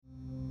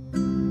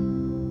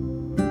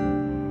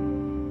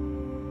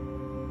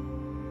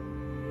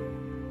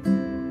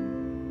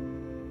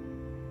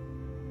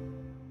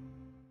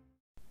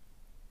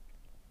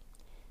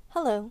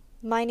Hello,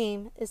 my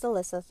name is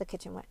Alyssa the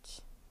Kitchen Witch.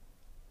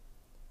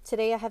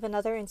 Today I have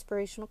another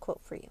inspirational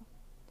quote for you.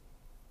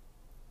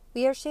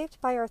 We are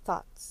shaped by our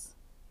thoughts.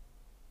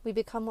 We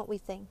become what we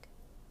think.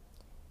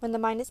 When the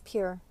mind is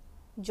pure,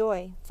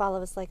 joy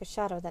follows like a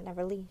shadow that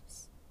never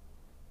leaves.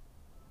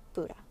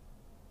 Buddha.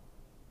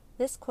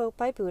 This quote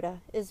by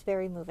Buddha is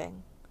very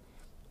moving.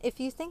 If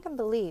you think and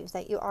believe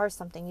that you are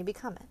something, you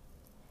become it.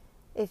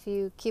 If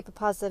you keep a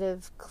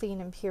positive, clean,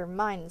 and pure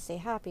mind and stay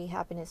happy,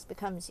 happiness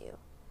becomes you.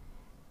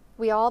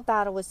 We all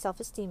battle with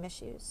self-esteem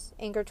issues,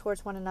 anger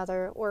towards one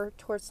another or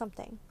towards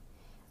something.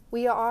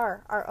 We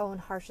are our own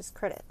harshest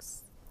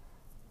critics.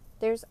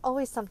 There's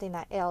always something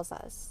that ails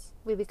us.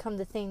 We become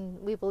the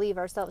thing we believe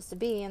ourselves to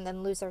be and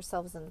then lose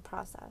ourselves in the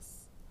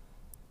process.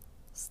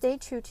 Stay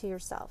true to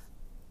yourself.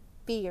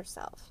 Be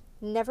yourself.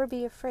 Never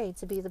be afraid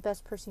to be the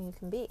best person you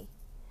can be.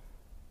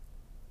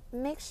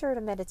 Make sure to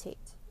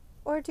meditate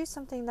or do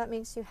something that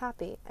makes you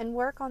happy and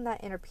work on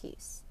that inner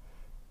peace.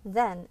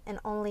 Then and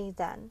only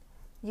then,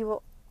 you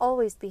will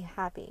always be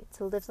happy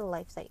to live the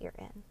life that you're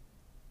in.